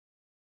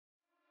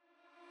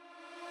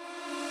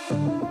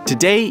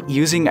Today,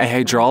 using a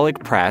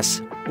hydraulic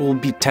press, we'll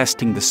be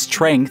testing the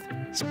strength,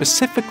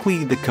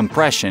 specifically the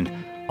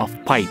compression, of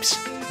pipes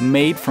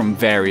made from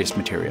various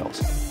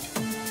materials.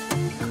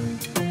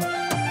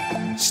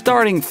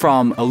 Starting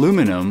from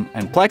aluminum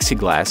and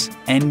plexiglass,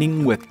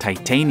 ending with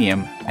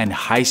titanium and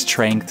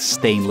high-strength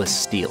stainless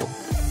steel.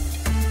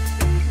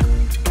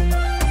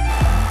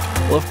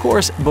 Well, of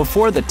course,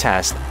 before the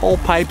test, all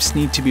pipes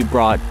need to be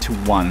brought to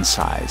one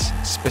size,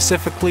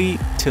 specifically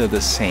to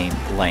the same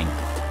length.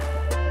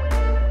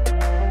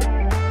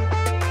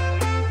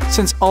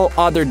 Since all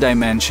other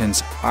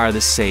dimensions are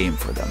the same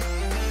for them.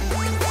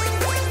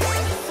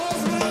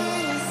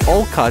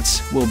 All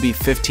cuts will be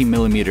 50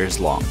 millimeters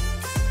long.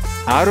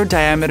 Outer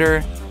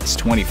diameter is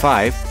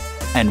 25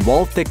 and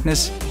wall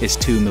thickness is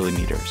 2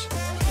 millimeters.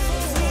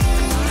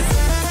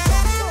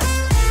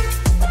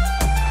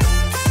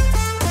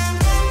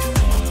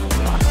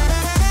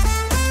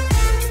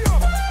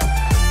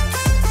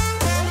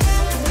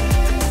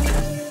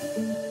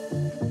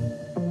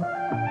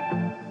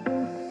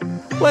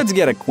 Let's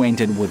get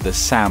acquainted with the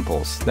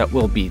samples that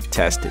will be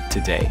tested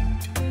today.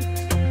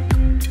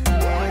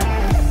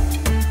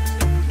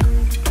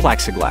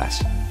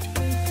 Plexiglass,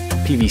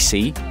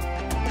 PVC,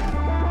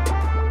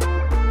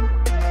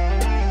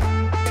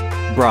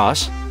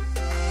 brass,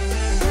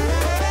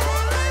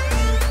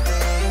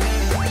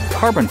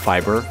 carbon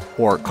fiber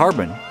or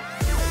carbon,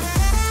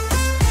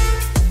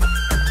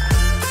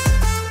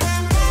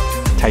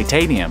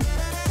 titanium,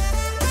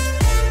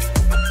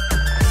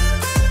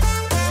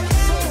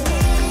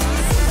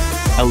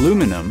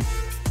 aluminum,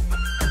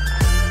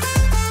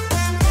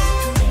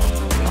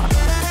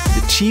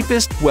 the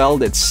cheapest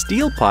welded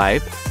steel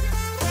pipe,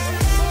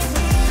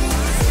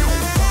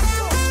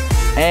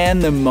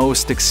 and the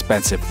most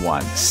expensive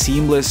one,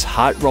 seamless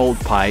hot-rolled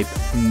pipe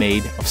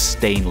made of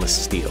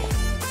stainless steel.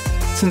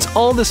 Since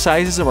all the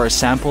sizes of our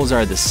samples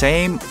are the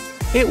same,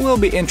 it will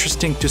be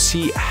interesting to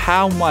see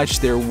how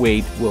much their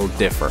weight will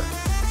differ.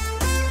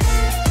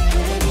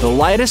 The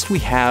lightest we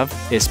have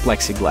is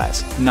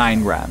plexiglass,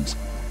 9 grams.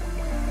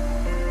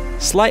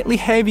 Slightly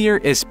heavier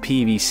is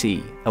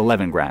PVC,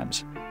 11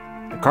 grams.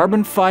 The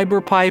carbon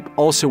fiber pipe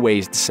also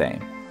weighs the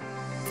same.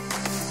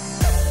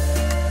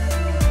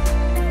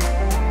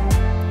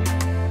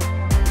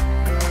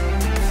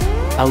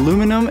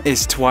 Aluminum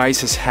is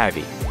twice as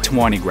heavy,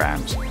 20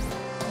 grams.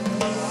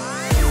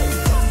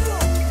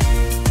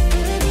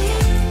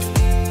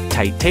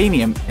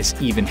 Titanium is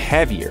even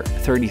heavier,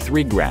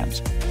 33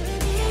 grams.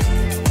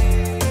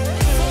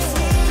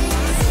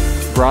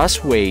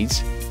 Brass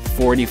weighs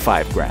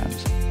 45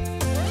 grams.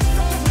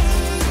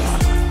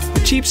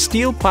 The cheap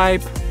steel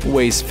pipe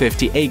weighs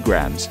 58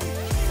 grams.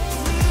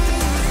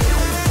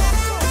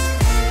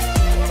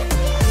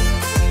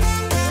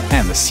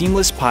 And the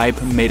seamless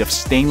pipe made of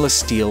stainless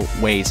steel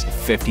weighs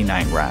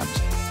 59 grams.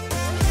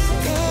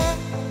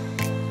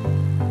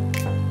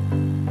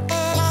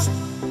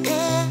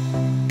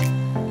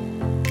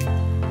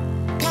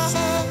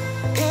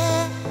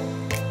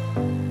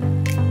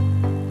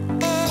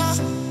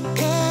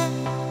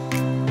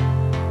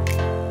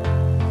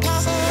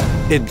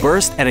 It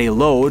burst at a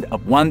load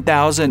of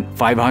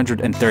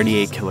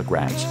 1,538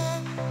 kilograms.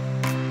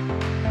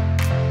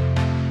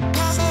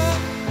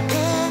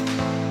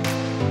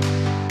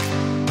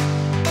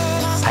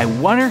 I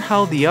wonder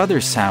how the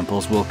other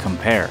samples will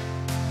compare.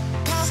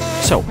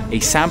 So, a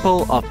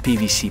sample of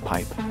PVC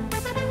pipe.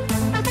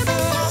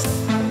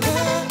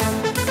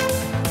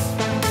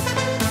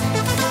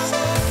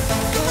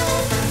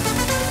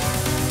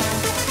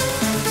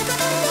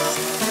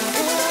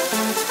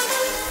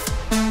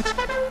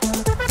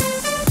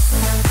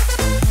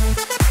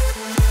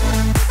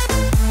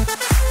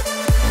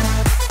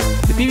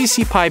 The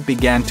PVC pipe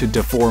began to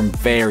deform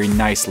very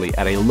nicely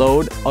at a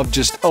load of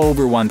just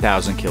over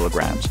 1,000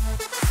 kilograms.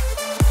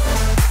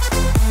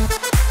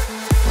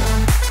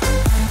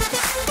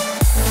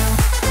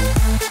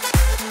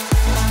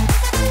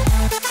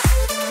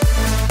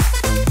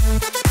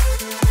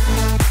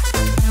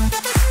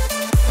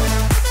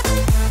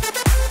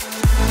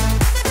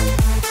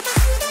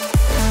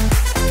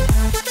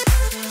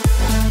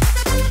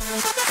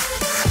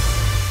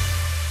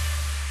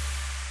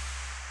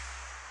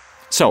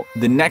 So,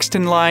 the next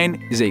in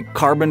line is a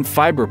carbon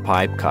fiber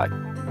pipe cut.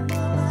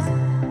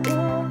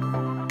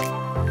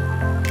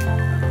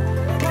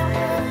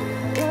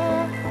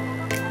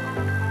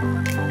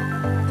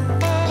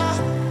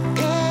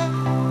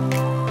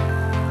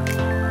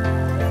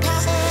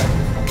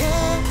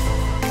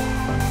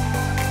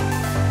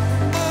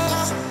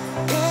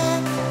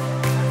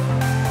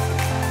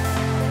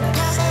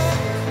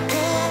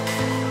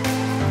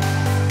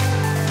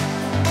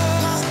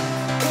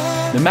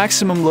 The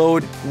maximum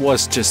load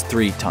was just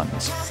 3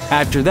 tons.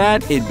 After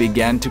that, it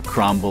began to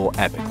crumble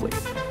epically.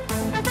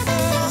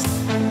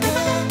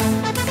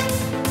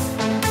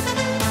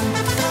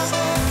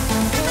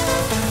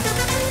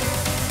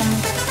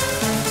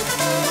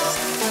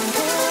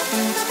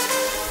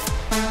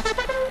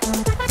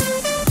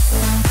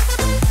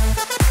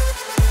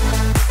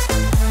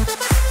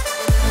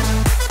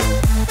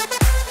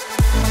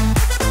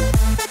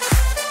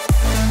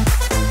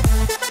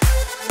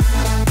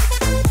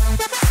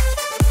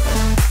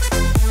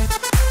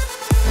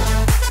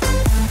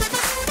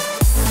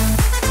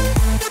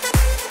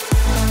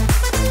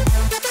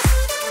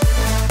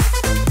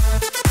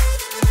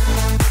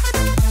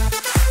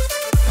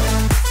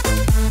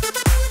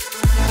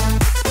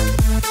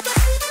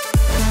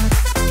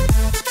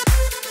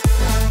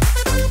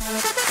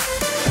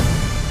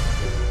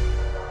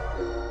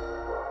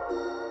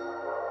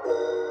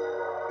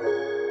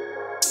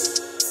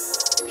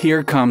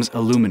 Here comes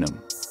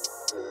aluminum.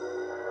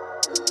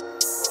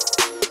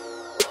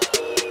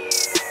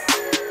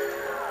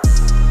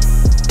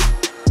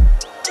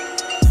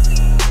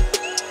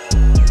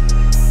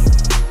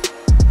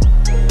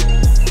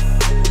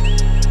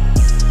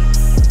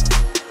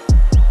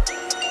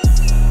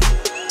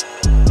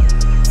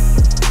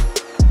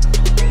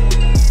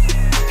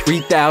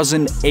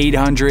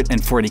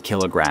 (3,840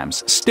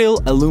 kilograms). Still,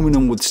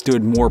 aluminum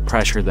withstood more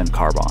pressure than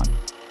carbon.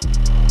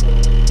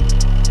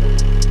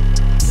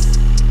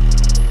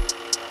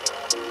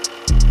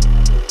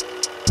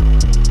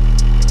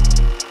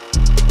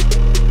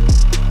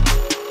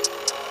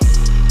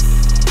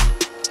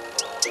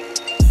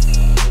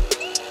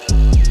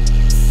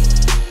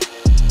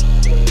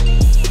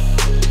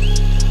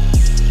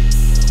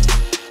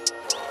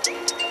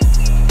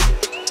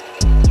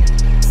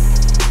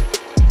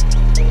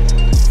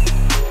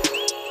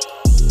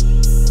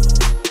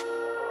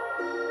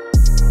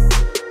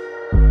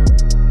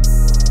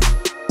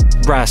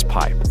 Brass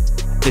pipe.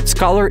 Its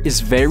color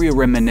is very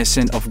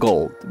reminiscent of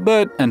gold,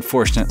 but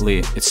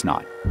unfortunately it's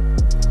not.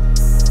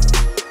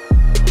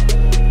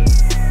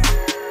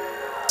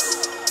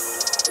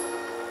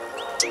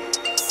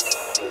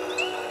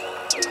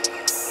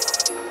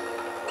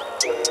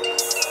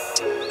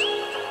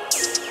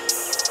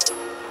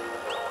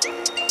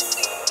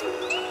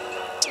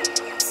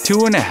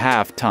 Two and a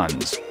half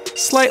tons.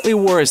 Slightly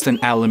worse than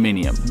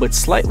aluminium, but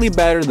slightly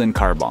better than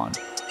carbon.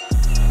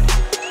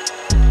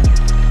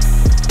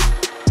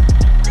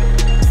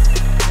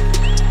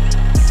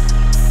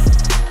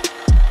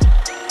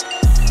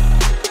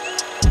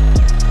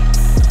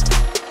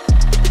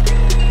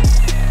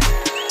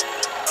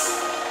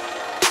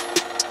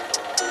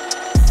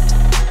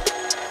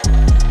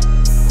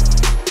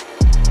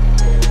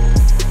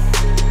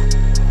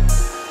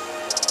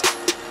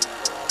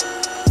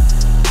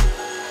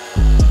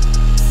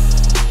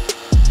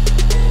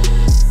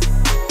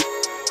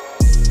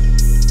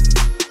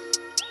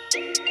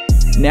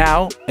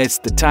 Now, it's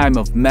the time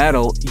of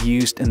metal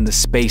used in the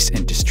space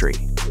industry,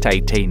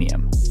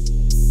 titanium.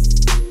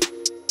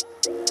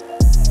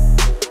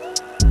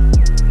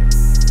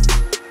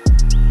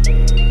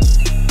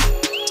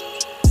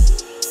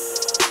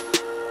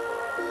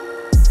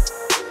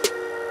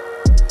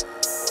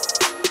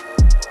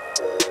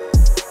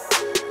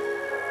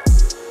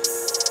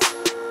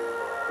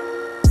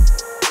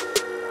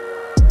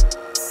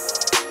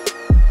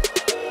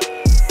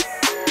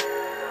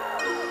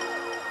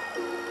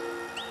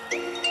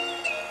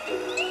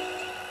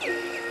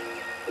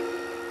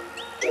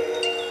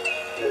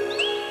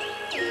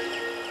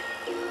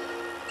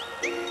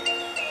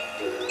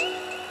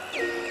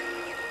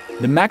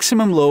 The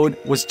maximum load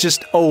was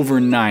just over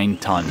 9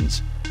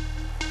 tons.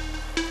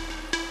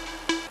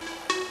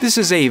 This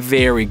is a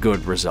very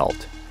good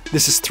result.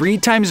 This is 3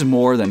 times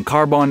more than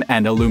carbon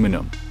and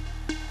aluminum.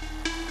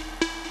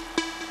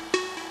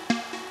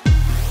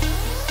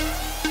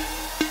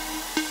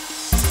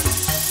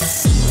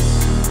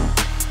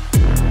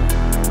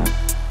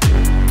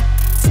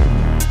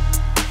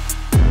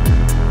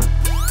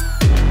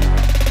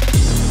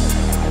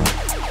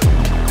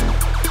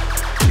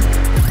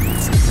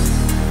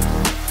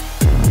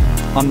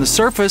 On the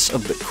surface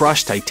of the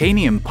crushed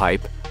titanium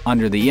pipe,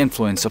 under the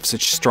influence of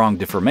such strong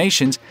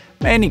deformations,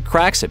 many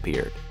cracks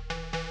appeared.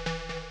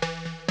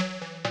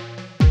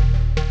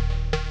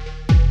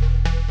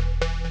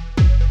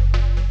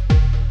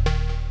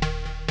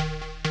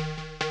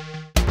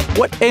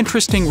 What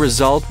interesting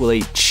result will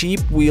a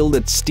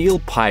cheap-wielded steel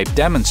pipe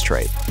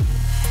demonstrate?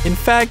 In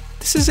fact,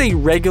 this is a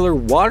regular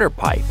water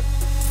pipe.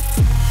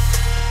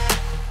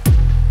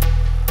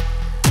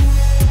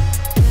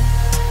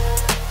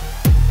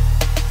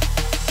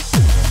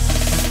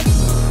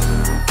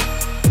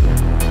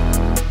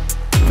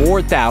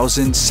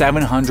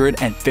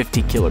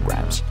 (4,750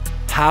 kilograms),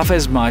 half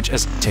as much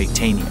as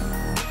titanium.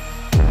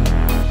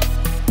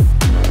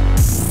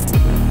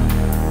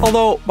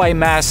 Although by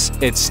mass,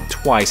 it's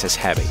twice as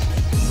heavy.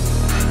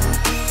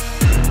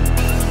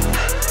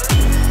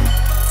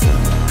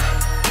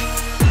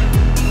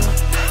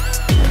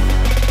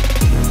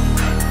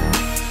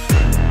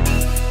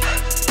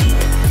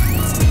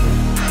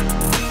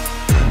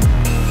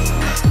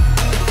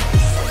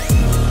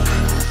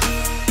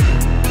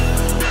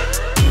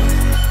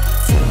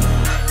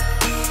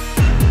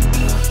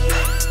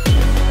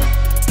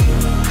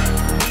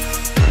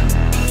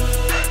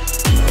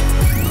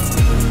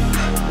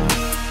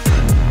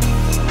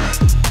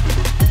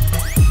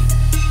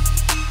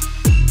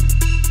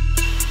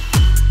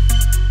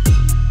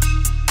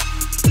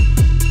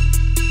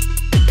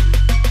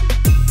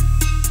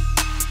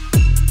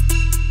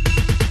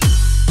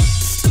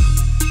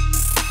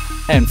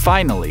 And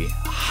finally,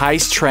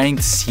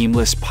 high-strength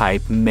seamless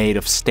pipe made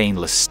of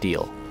stainless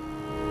steel.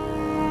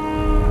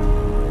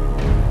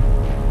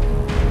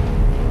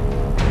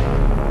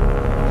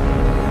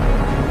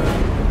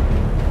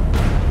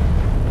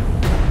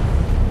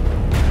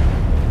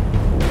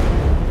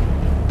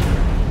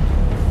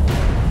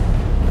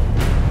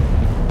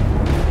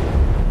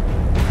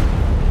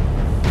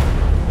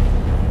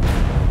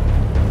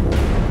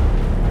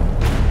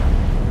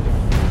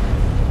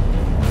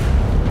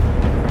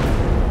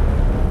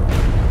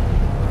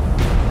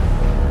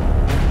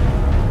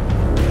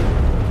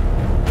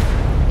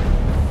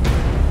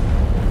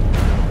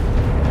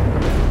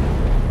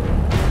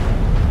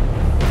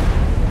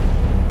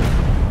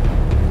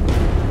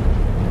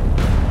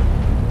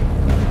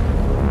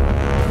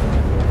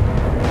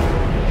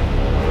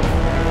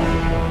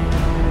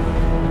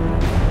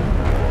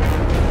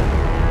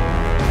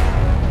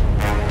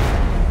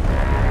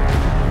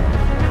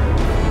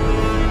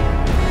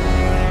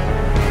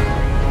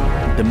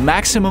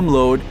 maximum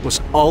load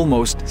was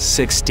almost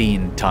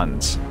 16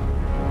 tons.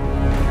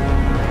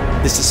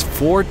 This is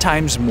 4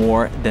 times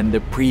more than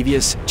the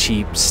previous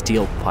cheap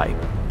steel pipe,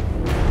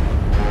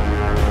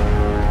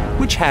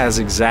 which has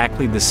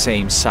exactly the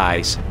same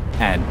size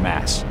and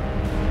mass.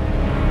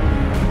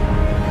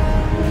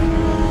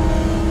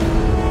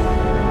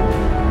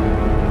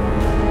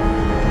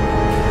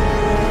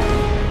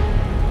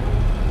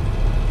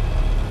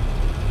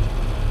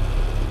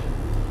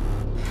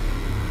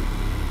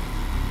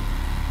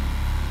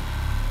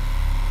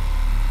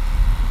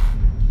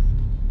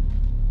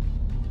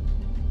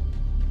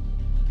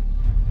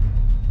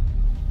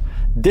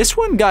 This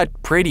one got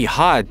pretty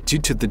hot due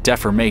to the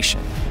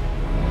deformation.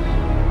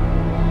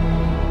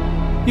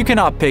 You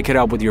cannot pick it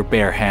up with your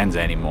bare hands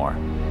anymore.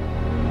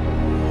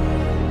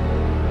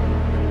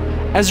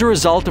 As a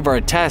result of our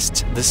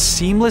tests, the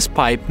seamless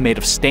pipe made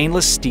of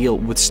stainless steel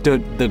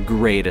withstood the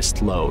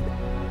greatest load.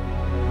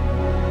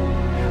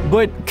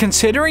 But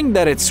considering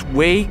that its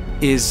weight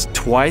is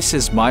twice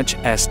as much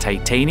as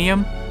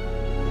titanium,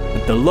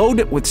 the load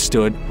it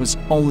withstood was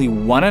only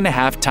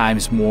 1.5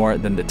 times more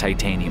than the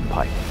titanium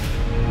pipe.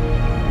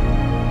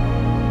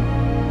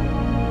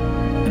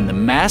 And the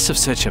mass of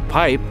such a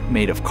pipe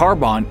made of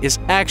carbon is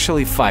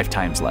actually 5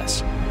 times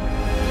less.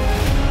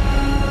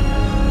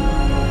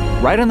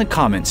 Write in the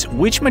comments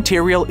which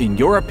material in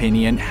your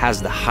opinion has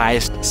the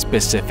highest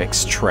specific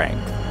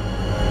strength.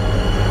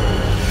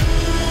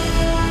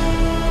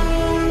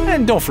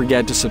 And don't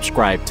forget to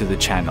subscribe to the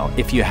channel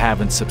if you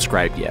haven't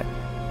subscribed yet.